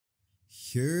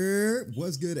Here,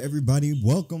 what's good, everybody?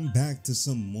 Welcome back to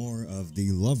some more of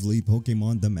the lovely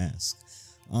Pokemon Damask.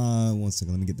 One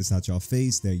second, let me get this out y'all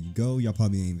face. There you go. Y'all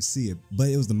probably didn't even see it, but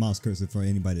it was the mouse cursor for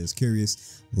anybody that's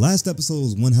curious. Last episode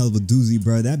was one hell of a doozy,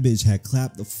 bro. That bitch had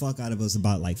clapped the fuck out of us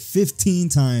about like 15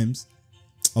 times.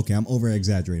 Okay, I'm over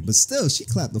exaggerating, but still, she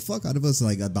clapped the fuck out of us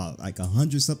like about like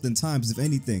 100 something times, if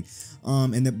anything.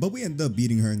 But we ended up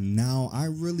beating her. Now I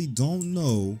really don't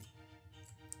know.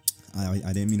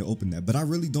 I didn't mean to open that, but I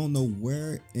really don't know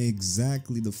where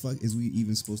exactly the fuck is we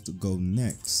even supposed to go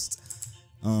next.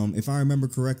 If I remember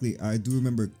correctly, I do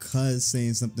remember Cuz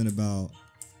saying something about,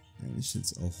 man, this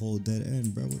shit's a whole dead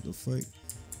end, bro. What the fuck?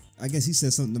 I guess he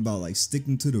said something about like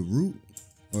sticking to the root,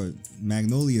 or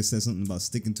Magnolia said something about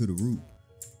sticking to the root.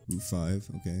 Route 5,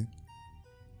 okay.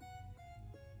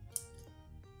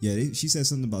 Yeah, she said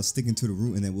something about sticking to the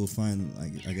route, and then we'll find,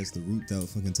 like, I guess the route that'll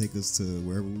fucking take us to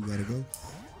wherever we gotta go.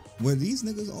 Were these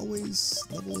niggas always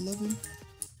level 11?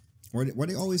 Were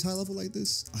they always high level like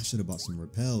this? I should have bought some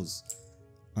repels.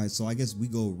 Alright, so I guess we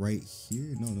go right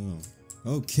here. No.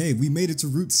 Okay, we made it to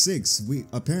Route 6.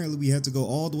 Apparently we had to go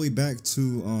all the way back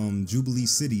to Jubilee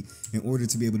City in order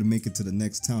to be able to make it to the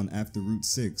next town after Route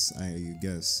 6, I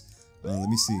guess. Let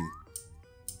me see.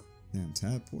 Damn,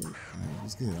 tab port. Alright,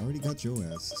 that's good. I already got your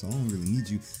ass, so I don't really need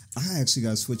you. I actually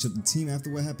gotta switch up the team after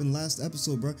what happened last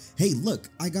episode, bro. Hey, look,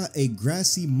 I got a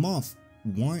grassy moth.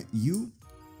 Want you?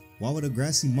 Why would a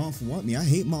grassy moth want me? I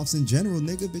hate moths in general,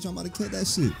 nigga. Bitch, I'm about to kill that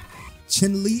shit.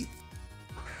 Chin leap.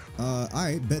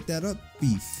 Alright, bet that up,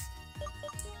 beef.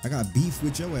 I got beef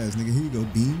with your ass, nigga. Here you go,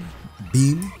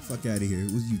 beam. Fuck out of here.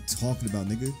 What was you talking about,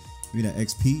 nigga? Give me that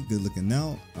XP. Good looking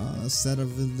out.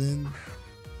 Setavalin.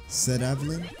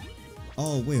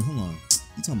 Oh, wait, hold on.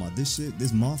 You talking about this shit?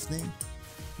 This moth thing?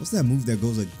 What's that move that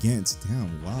goes against?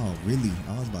 Damn, wow, really?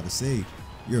 I was about to say,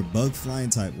 you're a bug flying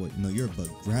type. What? No, you're a bug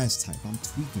grass type. I'm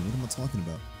tweaking. What am I talking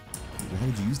about? Why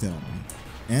would you use that on me?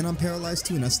 And I'm paralyzed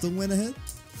too, and I still went ahead?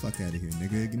 Fuck out of here,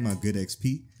 nigga. Give me my good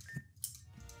XP.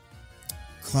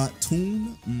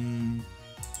 Cartoon.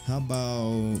 How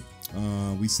about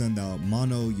we send out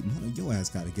Mono? Mono, your ass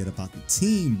gotta get up out the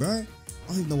team, bro. I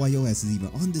don't even know why your ass is even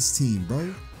on this team,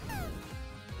 bro.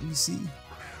 Let me see.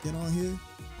 Get on here.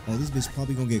 Oh, this bitch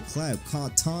probably gonna get clapped.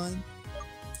 Cotton.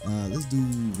 Let's do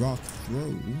Rock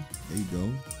Throw. There you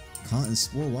go. Cotton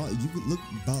Spore. Wow, you could look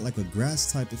about like a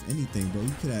grass type, if anything, bro.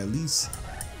 You could at least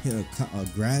hit a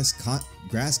grass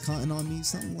cotton on me,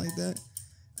 something like that.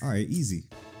 All right, easy.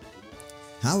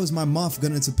 How is my moth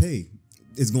gonna to pay?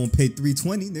 It's gonna pay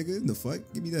 320, nigga. The fuck?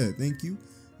 Give me that. Thank you.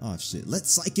 Oh shit.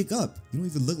 Let's psychic up. You don't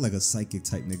even look like a psychic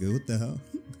type, nigga. What the hell?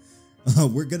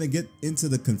 We're gonna get into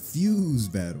the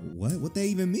confused battle. What? What that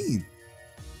even mean?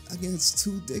 Against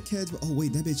two dickheads. Oh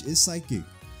wait, that bitch is psychic.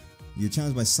 You're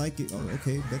challenged by psychic. Oh,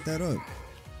 okay. Bet that up.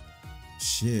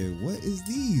 Shit. What is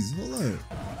these? Hold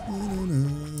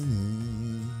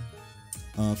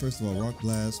up. First of all, Rock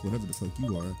Blast, whatever the fuck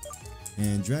you are.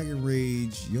 And Dragon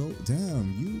Rage, yo,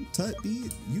 damn, you tut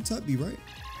B, right?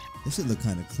 That shit look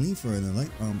kind of clean for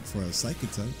for a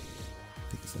psychic type.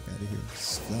 Get the fuck out of here.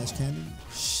 Splash Cannon,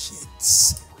 shit.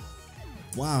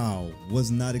 Wow, was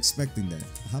not expecting that.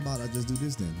 How about I just do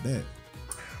this then? Bet.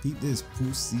 Keep this,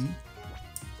 pussy.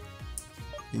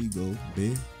 Here you go,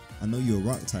 big. I know you're a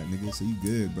rock type, nigga, so you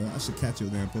good, bro. I should catch your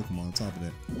damn Pokemon on top of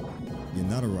that. You're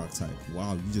not a rock type.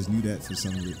 Wow, you just knew that for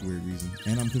some weird reason.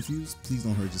 And I'm confused. Please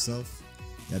don't hurt yourself.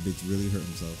 That bitch really hurt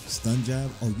himself. Stun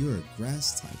jab. Oh, you're a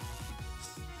grass type.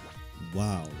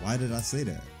 Wow, why did I say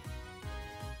that?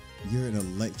 You're an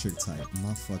electric type.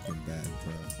 My fucking bad,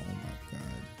 bro. Oh my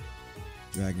god.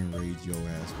 Dragon Rage your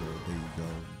ass, bro. There you go.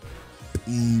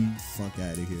 Beam. Fuck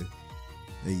out of here.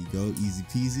 There you go. Easy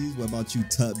peasy. What about you,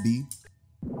 Tut B?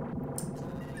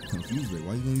 Confused, wait,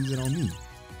 why you gonna use it on me?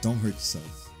 Don't hurt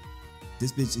yourself.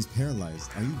 This bitch is paralyzed.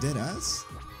 Are you dead ass?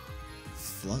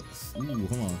 Ooh,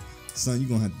 hold on. Son, you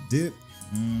gonna have to dip.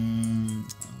 We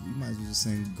might as well just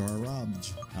send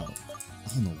Garbage out. I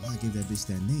don't know why I gave that bitch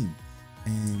that name.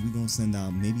 And we gonna send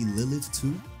out maybe Lilith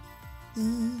too.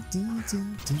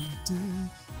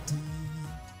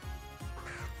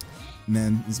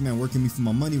 Man, this man working me for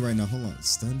my money right now. Hold on.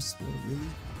 Stun Spore, really?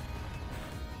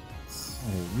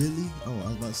 Oh, really? Oh, I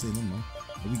was about to say, no more.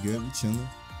 Are we good? We chilling.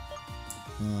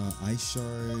 Ice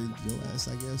Shard, yo ass,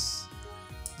 I guess.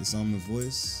 Disarm the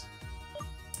voice.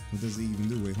 What does it even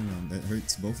do? Wait, hold on. That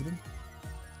hurts both of them?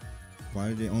 Why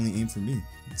did they only aim for me?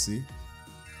 Let's see.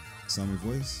 Disarm your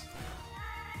voice.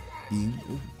 Beam.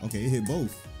 Ooh, okay, it hit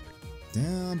both.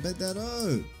 Damn, bet that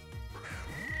up.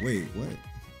 Wait, what?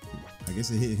 I guess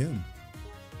it hit him.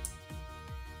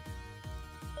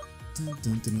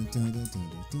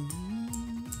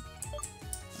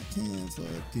 can't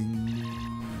fucking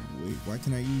wait. Why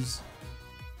can I use?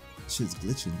 Shit's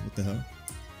glitching. What the hell?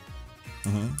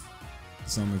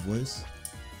 Summer voice.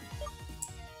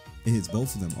 It hits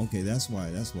both of them. Okay, that's why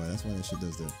that shit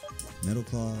does that. Metal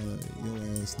Claw, your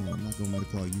ass. No, I'm not gonna Metal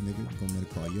Claw you, nigga. I'm gonna Metal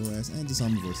Claw your ass and just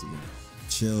Summer voice again.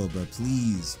 Chill, bro.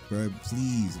 Please, bro.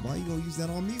 Please. Why you gonna use that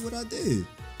on me? What I did?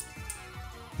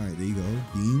 All right, there you go.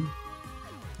 Beam.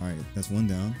 All right, that's one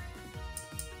down.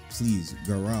 Please,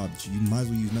 garage. You might as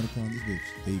well use Metal Claw on this bitch.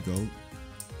 There you go.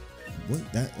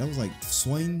 What? That was like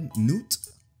Swain Newt.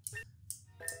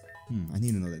 I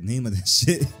need to know the name of that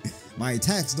shit. My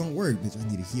attacks don't work, bitch. I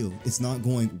need to heal. It's not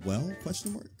going well?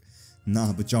 Question mark.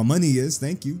 Nah, but y'all money is.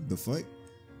 Thank you. The fuck?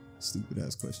 Stupid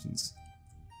ass questions.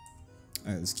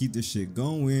 All right, let's keep this shit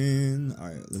going. All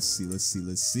right, let's see.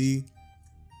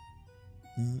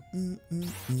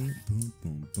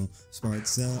 Smart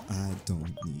cell, I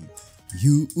don't need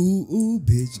you.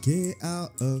 Bitch, get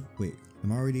out of. Wait,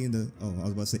 am I already in the? Oh, I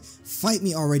was about to say, fight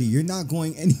me already. You're not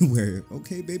going anywhere.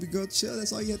 Okay, baby girl, chill.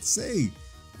 That's all you had to say.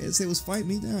 You had to say was fight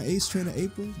me down. Ace Trainer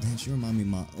April. Damn, she remind me of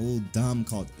my old dom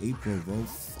called April, bro.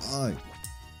 Fuck.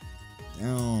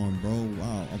 Down, bro.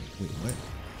 Wow. Oh, wait, what?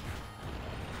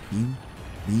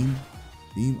 Beam.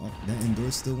 Oh, that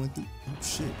endure still went through. Oh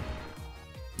shit.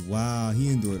 Wow, he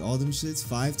endured all them shits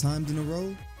 5 times in a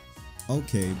row.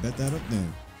 Okay, bet that up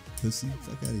then. Pussy,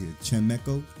 fuck out of here.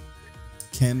 Chemeko,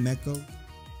 Chimeko,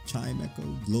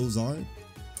 Glowzard.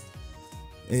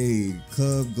 Hey,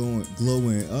 Cub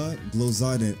glowing up,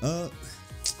 Glowzarding up.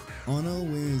 On a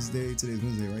Wednesday. Today's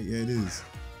Wednesday, right? Yeah, it is.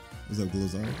 What's up,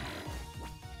 Glowzard?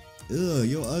 Ugh,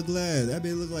 yo, ugly. That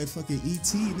bitch look like fucking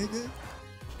E.T., nigga.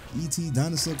 E.T.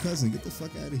 dinosaur cousin. Get the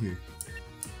fuck out of here.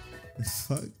 The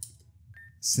fuck?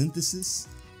 Synthesis?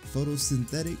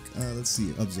 Photosynthetic? Let's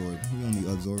see. Absorb. We only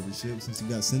absorb and shit since you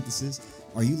got synthesis.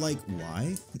 Are you like,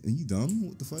 why? Are you dumb?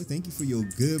 What the fuck? Thank you for your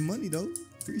good money, though.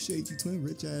 Appreciate you, twin.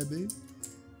 Rich ass, babe.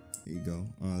 There you go.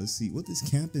 Let's see. What this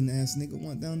camping ass nigga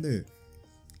want down there?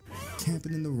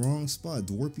 Camping in the wrong spot.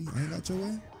 Dwarpy. I ain't got your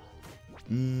way?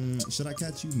 Should I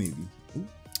catch you? Maybe. Ooh.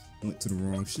 Went to the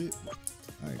wrong shit.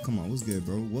 Alright, come on. What's good,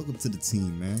 bro? Welcome to the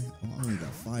team, man. Oh, I only got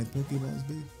 5 Pokeballs,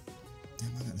 babe. Damn,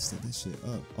 I gotta step that shit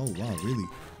up. Oh, wow, really?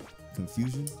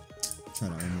 Confusion? Try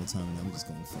that one more time and I'm just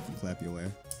gonna fucking clap your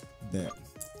ass. Bet.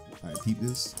 Alright, peep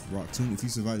this. Rock Tomb. If you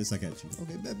survive this, I catch you.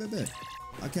 Okay, bet.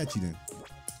 I'll catch you then.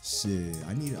 Shit,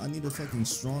 I need a fucking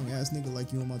strong ass nigga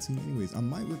like you on my team anyways. I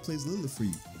might replace Lilith for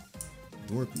you.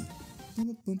 Dorpy.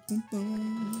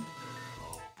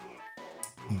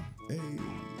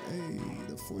 Hey,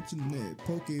 the fortunate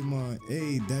Pokemon.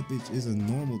 Hey, that bitch is a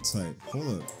normal type.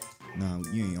 Hold up. Nah,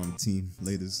 you ain't on the team,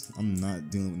 ladies. I'm not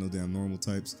dealing with no damn normal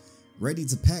types. Ready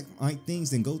to pack my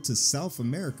things and go to South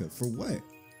America. For what?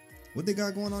 What they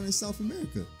got going on in South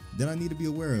America that I need to be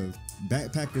aware of?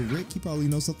 Backpacker Rick, he probably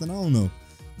knows something I don't know.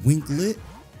 Winklet?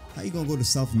 How you gonna go to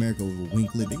South America with a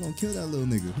Winklet? They gonna kill that little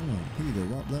nigga. Hold on. Here you go.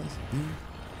 Rock Blast. Beam.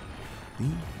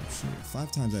 Oh, shit.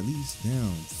 5 times at least.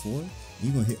 Down. 4.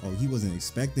 You gonna hit. Oh, he wasn't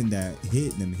expecting that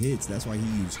hit. Them hits. That's why he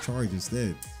used charge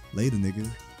instead. Later, nigga.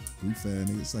 Goof ass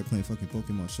nigga. It's like playing fucking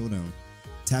Pokemon Showdown.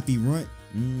 Tappy Runt.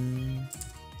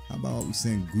 How about we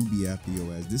send Gooby after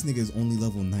your ass? This nigga is only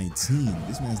level 19.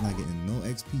 This man's not getting no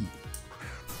XP.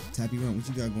 Tappy Runt, what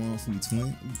you got going on for me,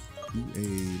 twin?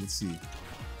 Ooh, let's see.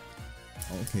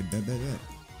 Oh, okay, bet.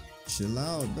 Chill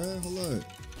out, bro. Hold up.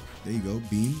 There you go.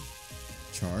 Beam.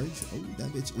 Charge. Oh,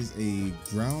 that bitch is a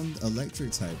ground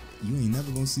electric type. You ain't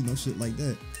never gonna see no shit like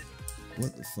that.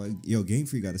 What the fuck? Yo, Game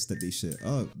Freak gotta step this shit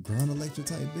up. Ground electric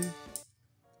type, bitch.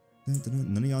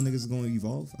 None of y'all niggas is gonna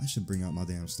evolve. I should bring out my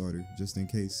damn starter just in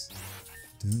case.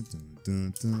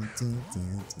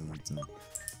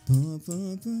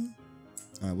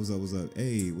 Alright, what's up?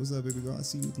 Hey, what's up, baby girl? I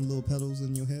see you with the little petals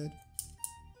in your head.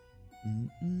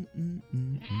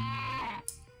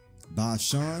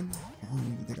 Bashan, I don't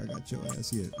even think I got your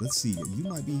ass yet. Let's see. You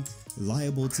might be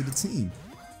liable to the team.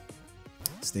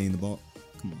 Stay in the ball.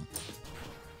 Come on.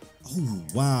 Oh,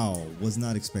 wow. Was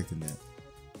not expecting that.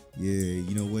 Yeah,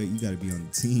 you know what? You got to be on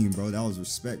the team, bro. That was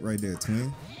respect right there,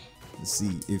 twin. Let's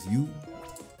see. If you...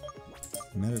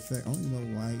 Matter of fact, I don't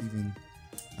even know why even...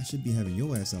 I should be having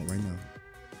your ass out right now.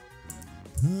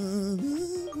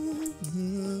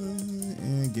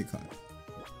 And get caught.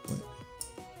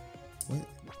 What?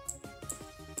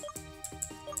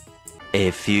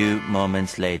 A few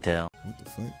moments later. What the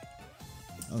fuck?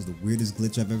 That was the weirdest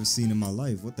glitch I've ever seen in my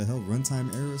life. What the hell?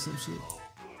 Runtime error or some shit?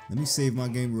 Let me save my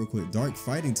game real quick. Dark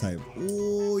fighting type.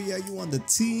 Oh, yeah, you on the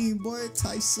team, boy.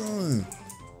 Tyson.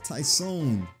 There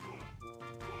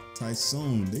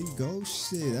you go.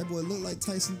 Shit, that boy look like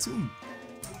Tyson too.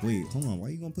 Wait, hold on. Why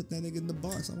you gonna put that nigga in the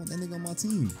box? I want that nigga on my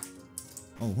team.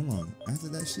 Oh, hold on. After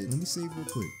that shit, let me save real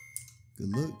quick. Good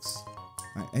looks.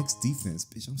 Alright, X defense.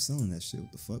 Bitch, I'm selling that shit.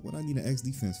 What the fuck? What I need an X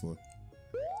defense for?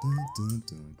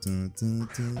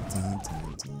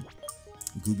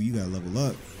 Gooby, you gotta level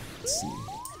up. Let's see.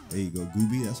 There you go,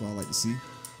 Gooby. That's what I like to see.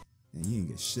 And you didn't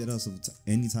get shit else of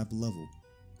any type of level.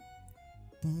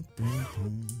 Fuck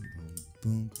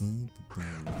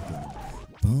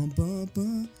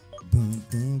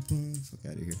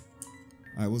out of here.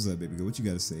 Alright, what's up, baby girl? What you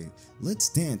gotta say? Let's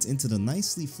dance into the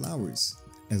nicely flowers.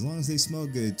 As long as they smell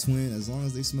good, twin. As long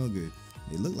as they smell good.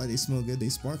 They look like they smell good. They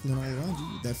sparkling all around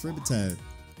you with that Fribitad.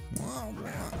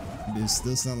 It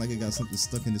still sound like it got something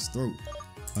stuck in his throat.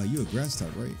 You a grass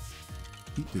type, right?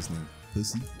 Keep this name,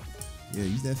 pussy. Yeah,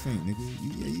 use that feint, nigga.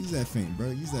 Yeah, use that feint,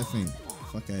 bro. Use that feint.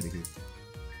 Fuck out of here.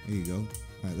 There you go.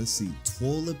 Alright, let's see.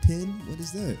 Twolapin? What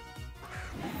is that?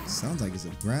 Sounds like it's a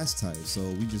grass type, so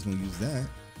we just gonna use that.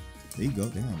 There you go.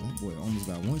 Damn, that boy almost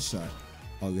got one shot.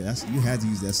 Oh yeah, that's, you had to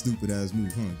use that stupid ass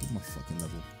move, huh? Get my fucking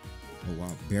level. Oh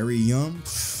wow, Berry Yum.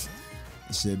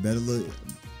 That shit better look.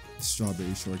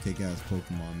 Strawberry shortcake ass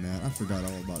Pokemon, man. I forgot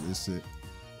all about this shit.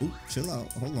 Oop, chill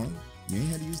out. Hold on. You ain't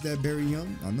had to use that Berry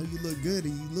Yum. I know you look good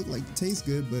and you look like you taste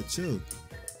good, but chill.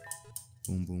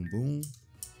 Boom, boom, boom.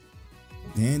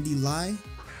 Dandy lie?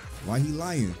 Why he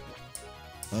lying?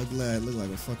 Ugly, look like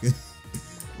a fucking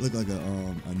look like a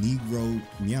Negro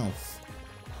Meowth.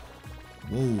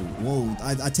 Whoa,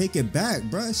 I take it back,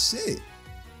 bruh. Shit.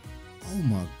 Oh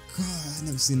my god, I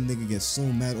never seen a nigga get so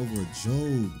mad over a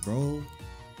joke, bro.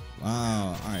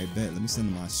 Wow. Alright, bet. Let me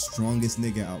send my strongest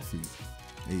nigga out for you.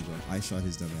 There you go. I shot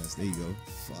his dumb ass. There you go.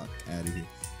 Fuck out of here.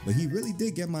 But he really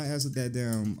did get my ass with that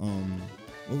damn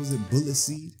what was it? Bullet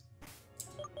seed.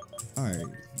 Alright.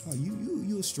 Oh,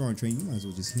 you a strong train. You might as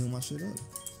well just heal my shit up.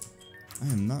 I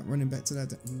am not running back to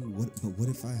that. Ooh, but what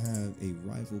if I have a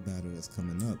rival battle that's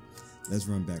coming up? Let's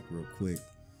run back real quick.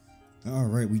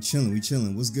 Alright, we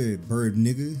chilling. What's good, bird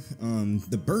nigga?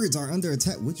 The birds are under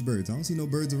attack. Which birds? I don't see no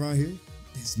birds around here.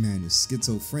 This man is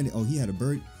schizophrenic. Oh, he had a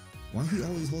bird. Why he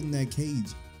always holding that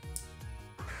cage?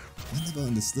 I never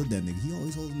understood that nigga. He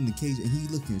always holding the cage and he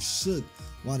looking shook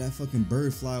while that fucking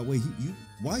bird fly away.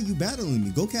 Why are you battling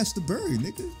me? Go catch the bird,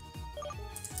 nigga.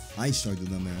 Ice Shark the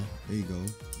dumb man. There you go.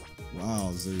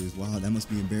 Wow, Zerius. Wow, that must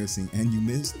be embarrassing. And you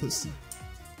missed, pussy.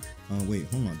 Wait,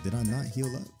 hold on. Did I not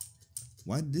heal up?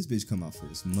 Why did this bitch come out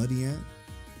first? Muddy Ant?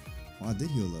 Oh, I did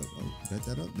heal up. Oh, bet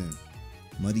that up then.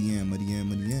 Muddy Ant.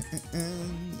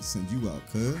 Send you out,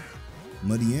 cuz.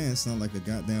 Muddy Ant sound like a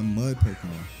goddamn mud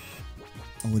Pokemon.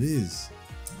 Oh, it is.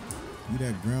 You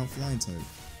that ground flying type.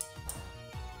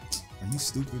 Are you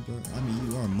stupid, bro? I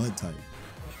mean, you are mud type.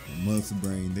 Mud for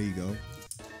brain. There you go.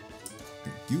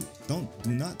 You do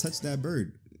not touch that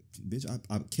bird. Bitch,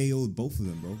 I KO'd both of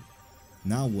them, bro.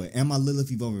 Now what? And my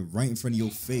Lilith evolving right in front of your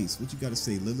face. What you gotta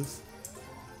say, Lilith?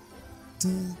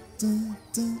 Dun, dun,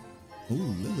 dun. Oh,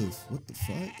 Lilith. What the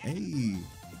fuck? Hey.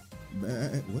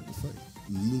 What the fuck?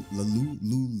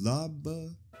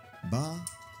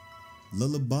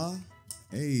 Lullaby?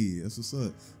 Hey, that's what's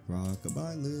up.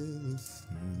 Rockabye Lilith.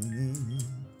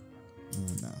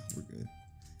 Oh, nah, we're good.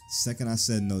 Second I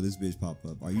said no, this bitch pop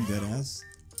up. Are you dead ass?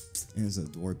 And it's a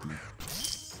Dwarpy.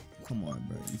 Come on,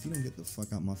 bro. If you don't get the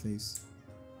fuck out my face.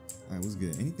 Alright, what's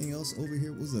good? Anything else over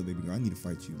here? What's up, baby girl? I need to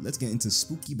fight you. Let's get into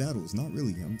spooky battles. Not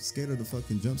really. I'm scared of the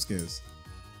fucking jump scares.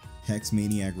 Hex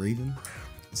Maniac Raven.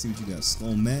 Let's see what you got.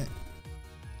 Skull Matt.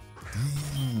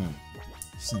 Damn.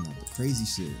 You sending out the crazy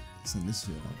shit. Send this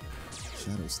shit out.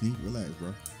 Shadow Sneak. Relax,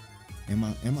 bro. And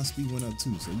my speed went up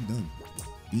too, so you done.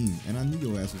 Beam. And I knew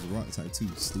your ass was a rock type too.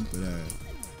 Stupid ass.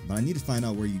 But I need to find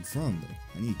out where you from,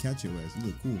 though. I need to catch your ass. You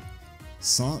look cool.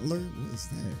 Sauntler? What is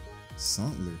that?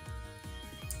 Sauntler.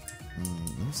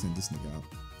 Let me send this nigga out.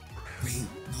 Wait,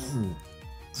 no.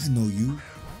 I know you.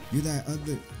 You're that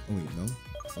other. Oh, wait, no.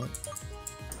 Fuck.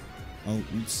 Oh,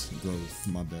 oops. Growth.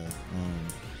 My bad.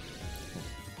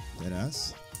 That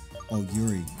ass? Oh,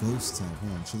 you're a ghost type.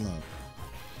 Hold on, chill out.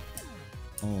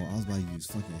 Oh, I was about to use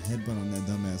fucking headbutt on that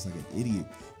dumbass like an idiot.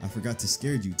 I forgot to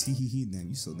scare you. Tee-hee-hee. Damn,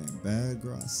 you so damn bad,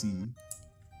 girl. I see you.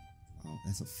 Oh,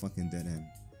 that's a fucking dead end.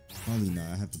 Probably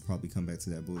not. I have to probably come back to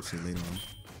that bullshit later on.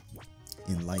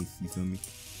 In life, you feel me?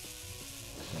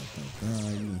 You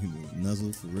gonna hit me with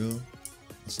nuzzle for real?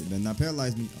 That shit better not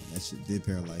paralyze me. Oh, that shit did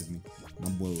paralyze me. My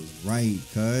boy was right,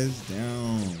 cuz.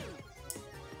 Down.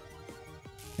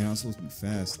 And I was supposed to be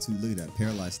fast too. Look at that.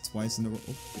 Paralyzed twice in a row.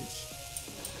 Oh, bitch.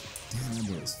 Damn, that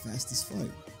boy was fast as fuck.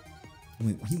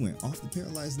 He went off the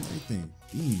paralyzed and everything.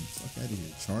 Beam. Fuck out of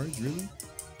here. Charge, really?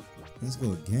 Let's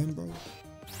go again, bro.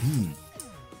 Beam.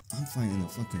 I'm fighting a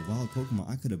fucking wild Pokemon.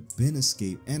 I could have been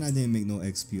escaped, and I didn't make no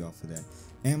XP off of that.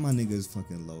 And my nigga is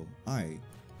fucking low. Alright,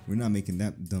 we're not making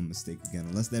that dumb mistake again,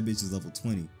 unless that bitch is level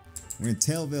 20. We're in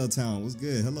Tailvale Town. What's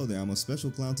good? Hello there. I'm a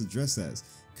special clown to dress as.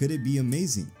 Could it be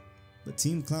amazing? But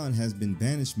Team Clown has been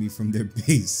banished me from their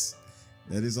base.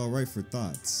 That is alright for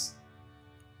thoughts.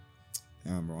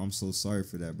 Damn, bro. I'm so sorry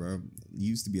for that, bro. You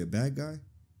used to be a bad guy?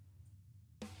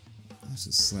 I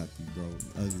should slap you, bro.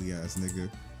 Ugly ass nigga.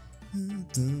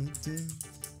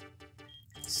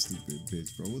 Stupid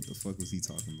bitch, bro. What the fuck was he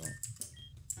talking about?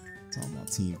 Talking about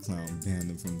Team Clown banned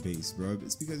him from base, bro.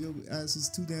 It's because your ass is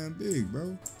too damn big,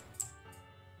 bro.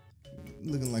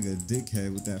 Looking like a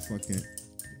dickhead with that fucking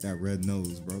that red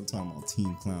nose, bro. Talking about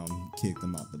Team Clown kicked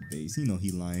him out the base. You know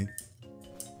he lying.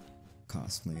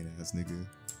 Cosplaying ass nigga.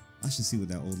 I should see what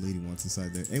that old lady wants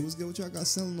inside there. Hey, what's good? What y'all got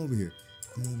selling over here?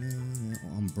 Oh,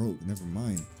 I'm broke. Never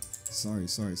mind. Sorry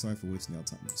for wasting y'all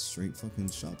time. Straight fucking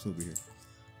shops over here.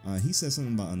 He said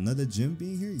something about another gym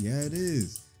being here. Yeah, it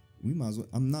is. We might as well.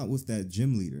 I'm not with that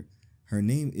gym leader. Her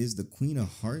name is the Queen of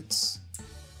Hearts.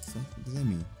 What does that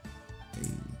mean?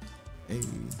 Hey,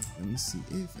 let me see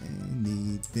if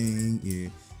anything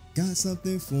here got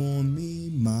something for me.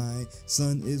 My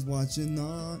son is watching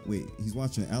on. Wait, he's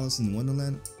watching Alice in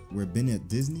Wonderland. We're been at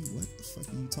Disney. What the fuck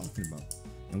are you talking about?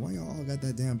 And why y'all all got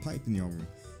that damn pipe in your room?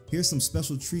 Here's some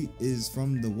special treat is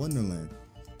from the Wonderland.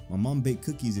 My mom baked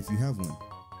cookies if you have one.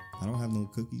 I don't have no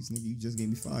cookies, nigga. You just gave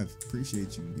me 5.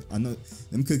 Appreciate you. I know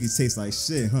them cookies taste like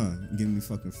shit, huh? You giving me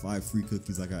fucking 5 free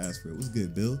cookies like I asked for. What's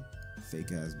good, Bill?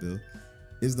 Fake ass Bill.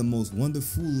 It's the most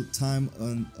wonderful time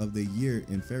of the year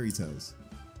in fairy tales.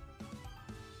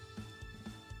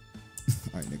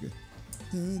 Alright, nigga.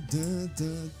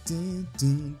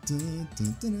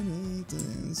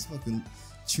 This fucking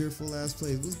cheerful ass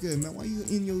place. What's good, man? Why you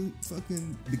in your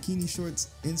fucking bikini shorts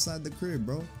inside the crib,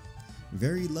 bro?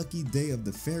 Very lucky day of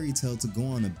the fairy tale to go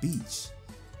on a beach.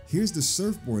 Here's the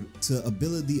surfboard to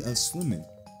ability of swimming.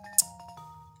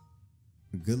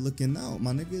 Good looking out,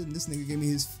 my nigga. This nigga gave me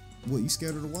his. What, you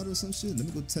scared of the water or some shit? Let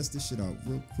me go test this shit out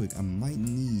real quick. I might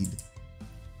need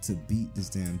to beat this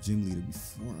damn gym leader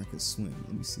before I could swim.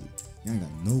 Let me see. Y'all ain't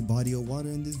got no body of water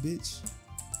in this bitch.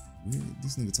 Weird.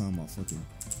 This nigga talking about fucking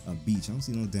a beach. I don't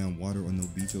see no damn water or no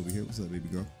beach over here. What's up, baby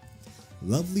girl?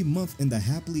 Lovely month in the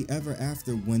happily ever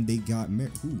after when they got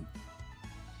married. Who?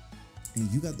 And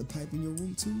you got the pipe in your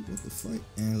room too? What the fuck?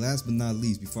 And last but not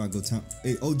least, before I go town.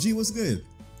 Hey, OG, what's good?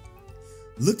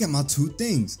 Look at my 2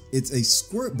 things. It's a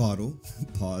squirt bottle,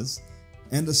 pause,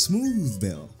 and a smooth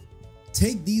bell.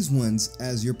 Take these ones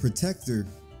as your protector.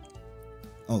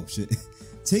 Oh shit.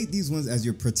 Take these ones as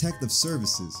your protective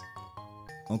services.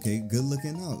 Okay, good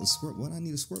looking out. A squirt. What I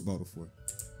need a squirt bottle for?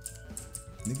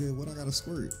 Nigga, what I got to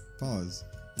squirt? Pause.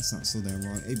 That sounds so damn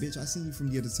wrong. Hey, bitch, I seen you from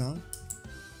the other town.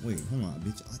 Wait, hold on,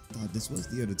 bitch. I thought this was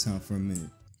the other town for a minute.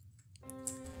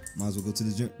 Might as well go to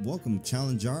the gym. Welcome,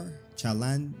 Challenger.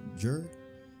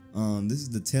 This is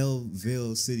the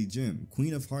Tailvale City Gym.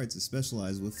 Queen of Hearts is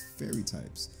specialized with fairy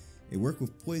types. They work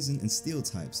with poison and steel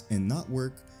types, and not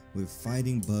work with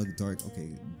fighting, bug, dark. Okay,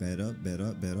 bet up.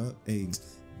 Hey,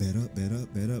 bet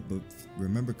up. But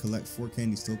remember, collect 4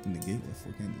 candies to open the gate.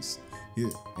 4 candies. Here,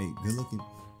 hey, good looking.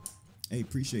 Hey,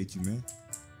 appreciate you, man.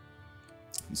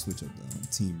 Let me switch up the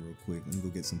team real quick. Let me go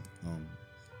get some,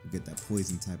 get that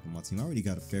poison type on my team. I already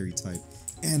got a fairy type,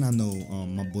 and I know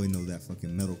my boy know that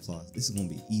fucking metal claw. This is gonna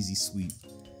be easy sweep.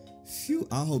 Phew,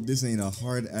 I hope this ain't a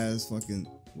hard ass fucking.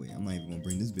 Wait, I'm not even gonna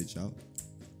bring this bitch out.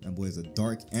 That boy is a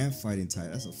dark and fighting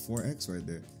type. That's a 4X right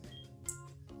there.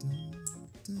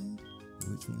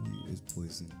 Which one here is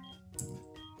poison?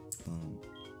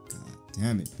 God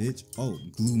damn it, bitch. Oh,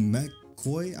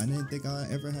 Glumekoi. I didn't think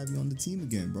I'd ever have you on the team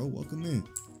again, bro. Welcome in.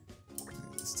 Alright,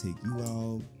 let's take you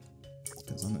out.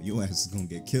 Because I know your ass is gonna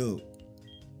get killed.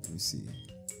 Let me see.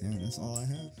 Damn, that's all I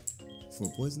have for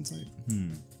a poison type.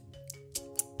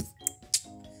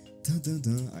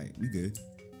 Alright, we good.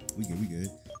 We good.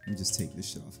 Let me just take this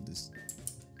shit off of this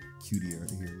cutie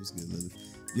right here. What's good, Lilith?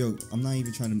 Yo, I'm not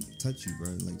even trying to touch you,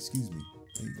 bro. Like, excuse me.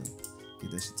 There you go.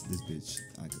 Get that shit to this bitch.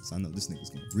 Cause I know this nigga's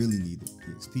gonna really need it.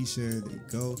 EXP share. There you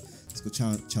go. Let's go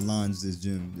challenge this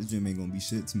gym. This gym ain't gonna be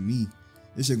shit to me.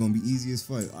 This shit gonna be easy as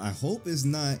fuck. I hope it's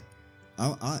not.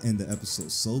 I'll end the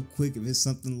episode so quick if it's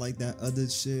something like that other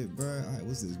shit, bro. All right,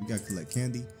 what's this? We gotta collect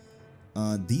candy.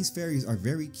 These fairies are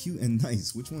very cute and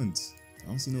nice. Which ones? I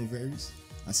don't see no fairies.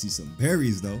 I see some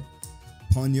berries though.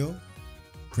 Ponyo,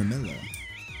 Primilla.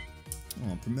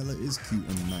 Oh, Primilla is cute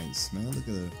and nice, man. Look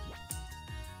at her.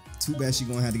 Too bad she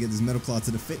gonna have to get this metal claw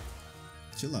to the face.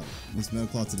 Chill out. This metal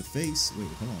claw to the face. Wait,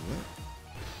 hold on.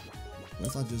 What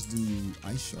if I just do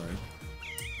ice shard?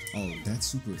 Oh, that's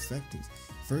super effective.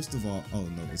 First of all, oh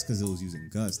no, it's because it was using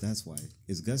Gust. That's why.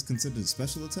 Is Gust considered a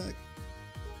special attack?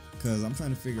 Because I'm trying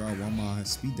to figure out why my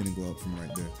speed didn't go up from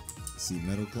right there. See,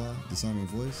 Metal Claw, Disarming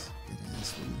Voice. Get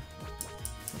ass really.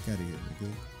 Fuck out of here,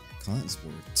 nigga. Cotton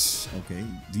Sport. Okay,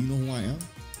 do you know who I am?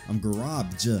 I'm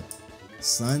Garage.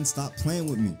 Son, stop playing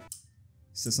with me.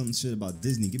 Said some shit about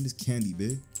Disney. Give me this candy,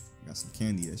 bitch. I got some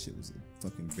candy. That shit was a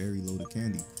fucking berry loaded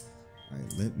candy.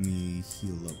 Alright, let me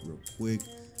heal up real quick.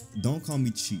 Don't call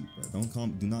me cheap, bro.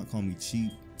 Do not call me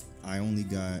cheap. I only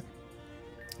got,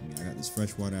 I got this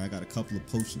fresh water. I got a couple of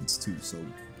potions too, so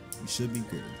we should be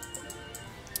good.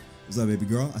 What's up, baby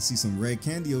girl? I see some red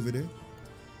candy over there.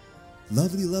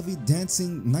 Lovely, lovely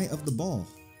dancing night of the ball.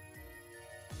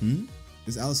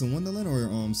 Is Alice in Wonderland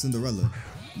or Cinderella?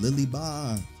 Lily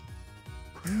Ba.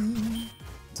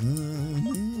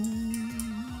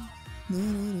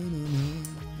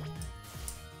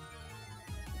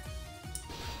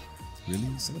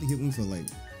 Really? Somebody hit me for like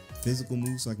physical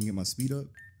moves so I can get my speed up?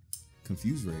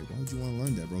 Confused Ray. Why would you want to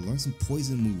learn that, bro? Learn some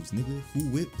poison moves, nigga. Who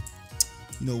whip?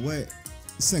 You know what?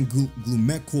 Let's send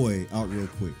Glumekoi out real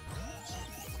quick.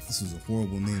 This was a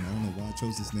horrible name. I don't know why I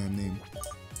chose this damn name.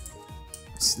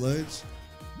 Sludge?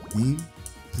 Beam?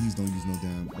 Please don't use no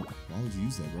damn. Oh, why would you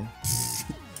use that, bro?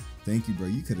 Thank you, bro.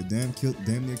 You could have damn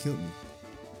near killed me.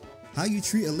 How you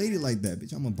treat a lady like that,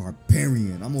 bitch? I'm a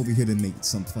barbarian. I'm over here to make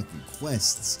some fucking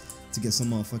quests to get some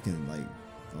motherfucking like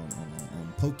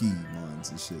Pokemons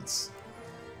and shits.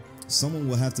 Someone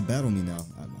will have to battle me now.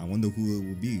 I wonder who it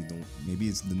will be. Maybe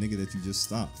it's the nigga that you just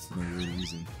stopped for no weird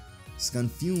reason.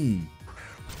 Scanfume.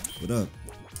 What up?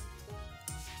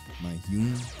 My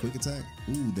Hume quick attack.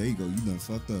 Ooh, there you go. You done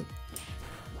fucked up.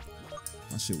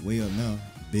 My shit way up now.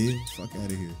 Big. Fuck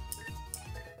out of here.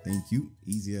 Thank you.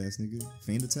 Easy ass nigga.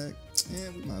 Feint attack.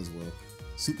 We might as well.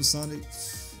 Supersonic.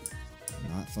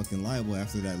 Not fucking liable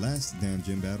after that last damn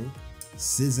gym battle.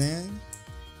 Cezanne.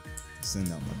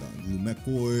 Send out my dog.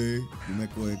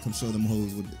 Glumekoi, come show them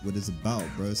hoes what it's about,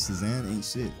 bro. Cezanne ain't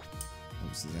shit.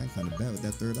 Oh, Cezanne kind of bad with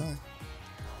that third eye.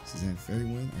 Cezanne Fairy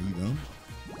Wind, are you dumb?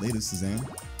 Later, Cezanne.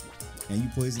 And you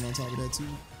poison on top of that too?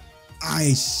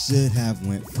 I should have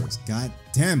went first. God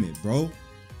damn it, bro.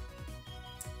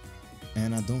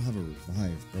 And I don't have a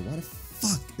revive, bro. Why the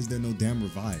fuck is there no damn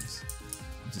revives?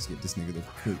 Just get this nigga the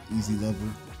quick, easy level.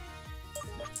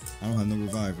 I don't have no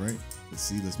revive, right? Let's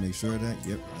see, let's make sure of that.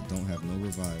 Yep, I don't have no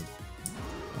revive.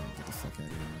 Oh, get the fuck out of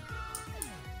here.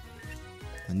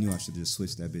 I knew I should just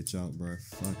switch that bitch out, bro.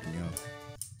 Fuck me out.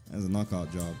 That's a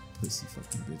knockout job. Pussy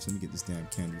fucking bitch. Let me get this damn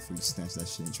candy before you snatch that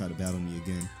shit and try to battle me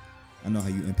again. I know how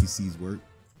you NPCs work.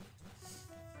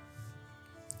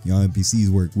 Y'all NPCs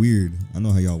work weird. I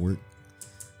know how y'all work.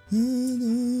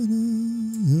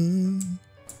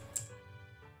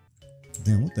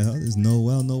 Damn, what the hell? This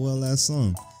Noel last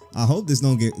song. I hope this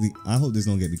don't get me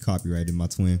copyrighted, my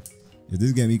twin. If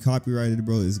this get me copyrighted,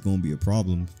 bro, it's gonna be a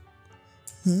problem.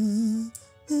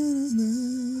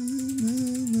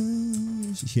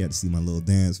 She had to see my little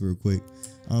dance real quick.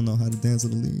 I don't know how to dance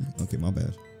with the lead. Okay, my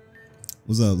bad.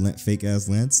 What's up, fake ass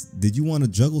Lance? Did you want to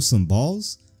juggle some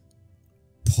balls?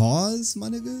 Pause, my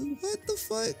nigga. What the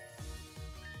fuck?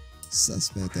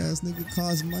 Suspect ass nigga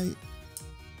Cosmite.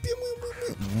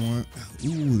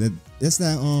 Ooh, that's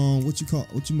that what you call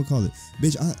it,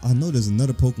 bitch. I know there's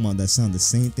another Pokemon that sound the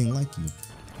same thing like you.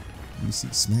 Let me see.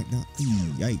 Smackdown.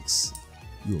 Yikes,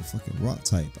 you a fucking rock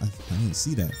type. I didn't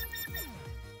see that.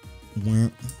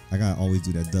 I gotta always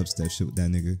do that dubstep shit with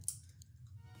that nigga.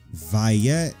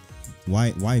 Viet.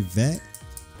 Why vet?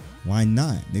 Why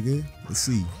not, nigga? Let's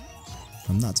see.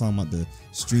 I'm not talking about the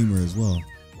streamer as well.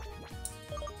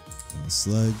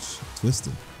 Sludge.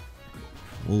 Twister.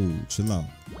 Whoa, chill out.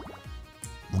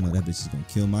 I know that bitch is gonna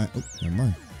kill my. Oh, never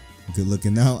mind. Good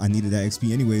looking out. I needed that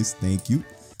XP anyways. Thank you.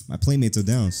 My playmates are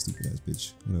down. Stupid ass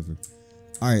bitch. Whatever.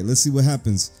 Alright, let's see what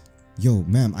happens. Yo,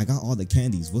 ma'am, I got all the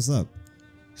candies. What's up?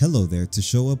 Hello there. To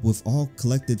show up with all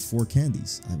collected 4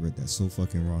 candies. I read that so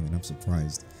fucking wrong and I'm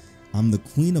surprised. I'm the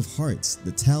Queen of Hearts,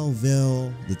 the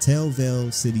Tailvale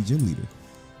City Gym Leader.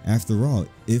 After all,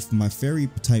 if my fairy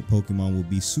type Pokemon will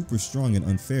be super strong and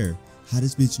unfair, how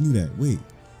this bitch knew that? Wait.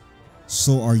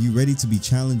 So are you ready to be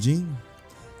challenging?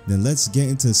 Then let's get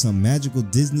into some magical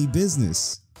Disney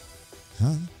business.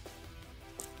 Huh?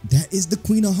 That is the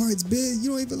Queen of Hearts, bitch. You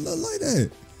don't even look like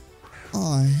that.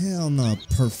 Oh, hell no.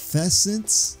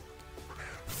 Perfessence?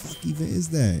 Fuck even is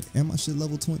that? And my shit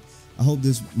level 20. I hope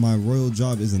my royal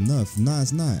job is enough. Nah,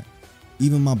 it's not.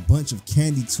 Even my bunch of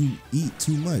candy to eat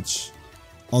too much.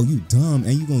 Oh, you dumb.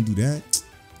 And you gonna do that?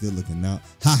 Good looking out.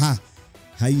 Haha.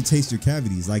 How you taste your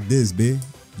cavities? Like this, bitch.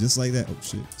 Just like that. Oh,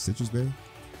 shit. Citrus berry?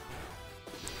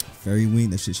 Fairy Wing,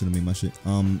 that shit should have made my shit.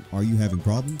 Are you having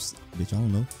problems? Bitch, I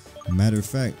don't know. Matter of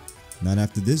fact, not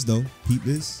after this though. Peep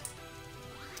this.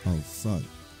 Oh fuck.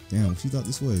 Damn, she thought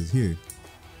this was. Here.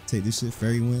 Take this shit,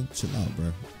 Fairy Wing. Chill out,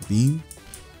 bro. Beam.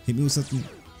 Hit me with something.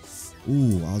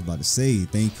 Ooh, I was about to say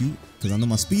thank you. Cause I know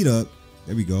my speed up.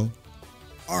 There we go.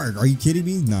 Arg, are you kidding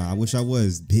me? Nah, I wish I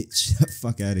was, bitch.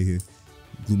 Fuck out of here.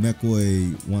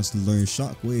 Glumekoi wants to learn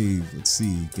Shockwave. Let's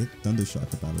see. Get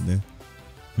Thundershock up out of there.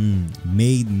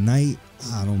 Made Night.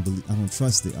 I don't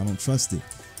trust it. I don't trust it.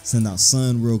 Send out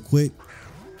Sun real quick.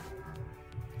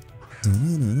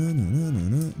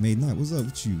 Made Night, what's up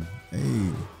with you?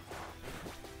 Hey.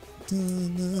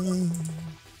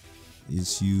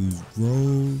 Issues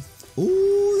growth.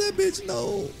 Ooh, that bitch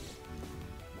no.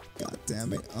 God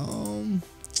damn it.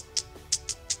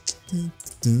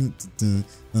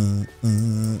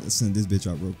 Let's send this bitch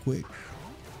out real quick.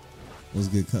 Was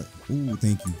good cut. Ooh,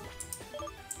 thank you.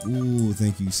 Ooh,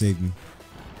 thank you. You saved me.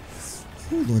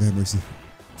 Ooh, Lord have mercy.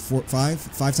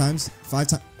 Five times.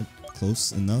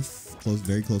 Close enough.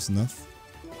 Very close enough.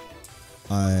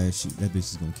 Shoot, that bitch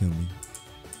is gonna kill me.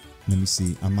 Let me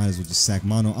see. I might as well just sack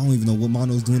Mono. I don't even know what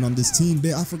Mono's doing on this team,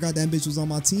 bitch. I forgot that bitch was on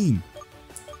my team.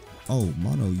 Oh,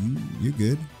 Mono, you're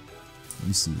good. Let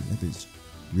me see. That bitch.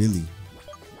 Really?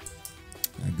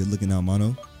 Alright, good looking out,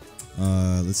 Mono.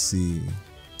 Let's see.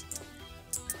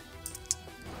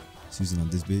 She's using on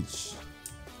this bitch.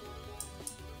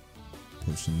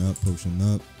 Potion up.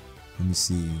 Let me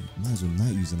see. Might as well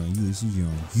not use it on you. It's usually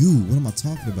on you. What am I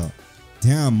talking about?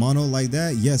 Damn, Mono like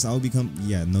that? Yes, I will become.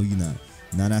 Yeah, no, you're not.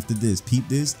 Not after this. Peep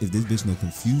this. If this bitch no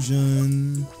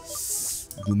confusion.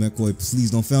 Glumekoi, please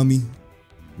don't fail me.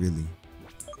 Really?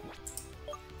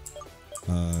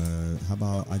 How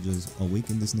about I just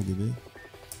awaken this nigga, bitch?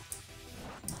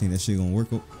 Think that shit gonna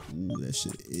work? Ooh, that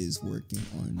shit is working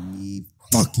on me.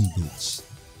 Fucking bitch.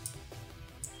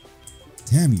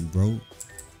 Damn you, bro.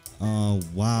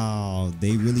 Wow.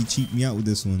 They really cheaped me out with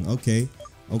this one. Okay,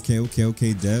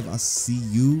 Dev. I see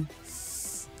you.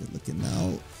 Good looking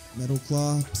out. Metal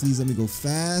Claw. Please let me go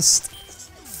fast.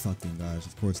 Fucking gosh.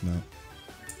 Of course not.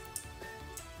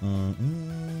 Wow.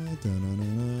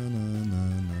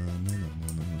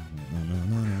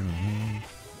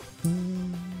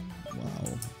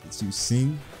 Let's you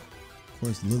sing. Of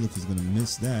course, Lilith is gonna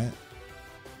miss that.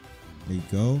 There you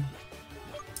go.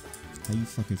 How you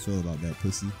fucking feel about that,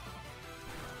 pussy?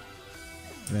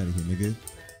 Get out of here, nigga.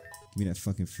 Give me that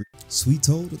fucking free. Sweet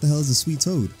Toad? What the hell is a Sweet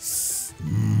Toad?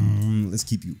 Let's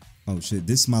keep you. Oh shit,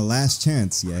 this is my last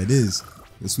chance. Yeah, it is.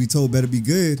 The Sweet Toad better be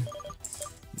good.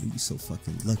 You so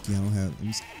fucking lucky I don't have.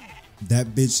 That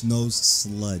bitch knows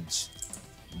Sludge.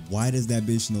 Why does that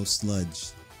bitch know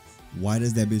Sludge? Why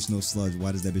does that bitch know Sludge?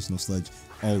 Why does that bitch know Sludge?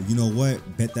 Oh, you know what?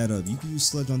 Bet that up. You can use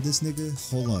Sludge on this nigga?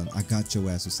 Hold on. I got your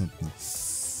ass or something.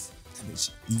 That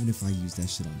bitch, even if I use that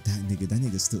shit on that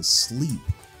nigga still asleep.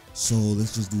 So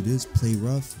let's just do this. Play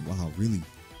rough. Wow, really?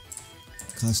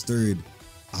 Custard.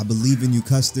 I believe in you,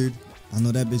 Custard. I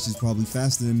know that bitch is probably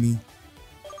faster than me.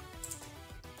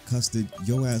 Custard,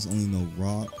 your ass only know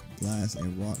Rock, Blast,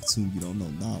 and Rock Tomb. You don't know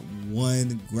not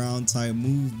one ground type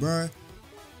move, bruh.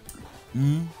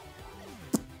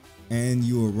 And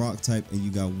you a Rock type and you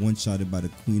got one-shotted by the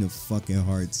Queen of fucking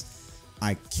Hearts.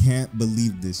 I can't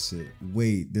believe this shit.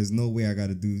 Wait, there's no way I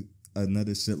gotta do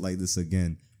another shit like this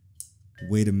again.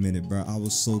 Wait a minute, bruh. I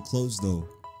was so close though.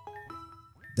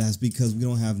 That's because we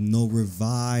don't have no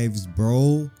revives,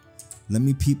 bro. Let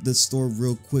me peep the store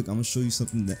real quick. I'm gonna show you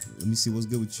something that. Let me see what's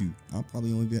good with you. I'll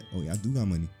probably only be. Oh yeah, I do got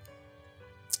money.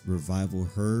 Revival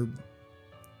herb.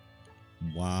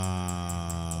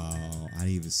 Wow, I didn't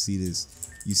even see this.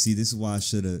 You see, this is why I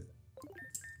should have.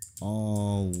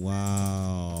 Oh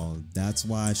wow, that's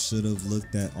why I should have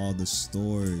looked at all the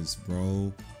stores,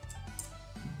 bro.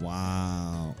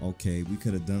 Wow. Okay, we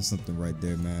could have done something right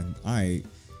there, man. All right.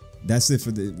 That's it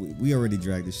for the. We already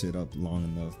dragged this shit up long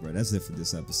enough, bro. That's it for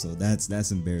this episode.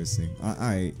 That's embarrassing. All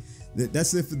right,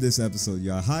 that's it for this episode,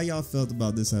 y'all. How y'all felt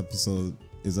about this episode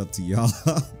is up to y'all.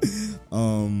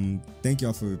 Thank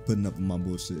y'all for putting up with my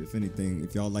bullshit. If anything,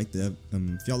 if y'all like the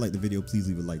video, please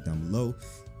leave a like down below.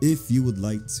 If you would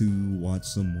like to watch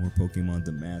some more Pokemon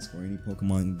Damask or any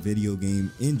Pokemon video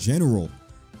game in general,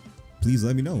 please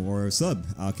let me know or sub.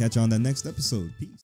 I'll catch you on that next episode. Peace.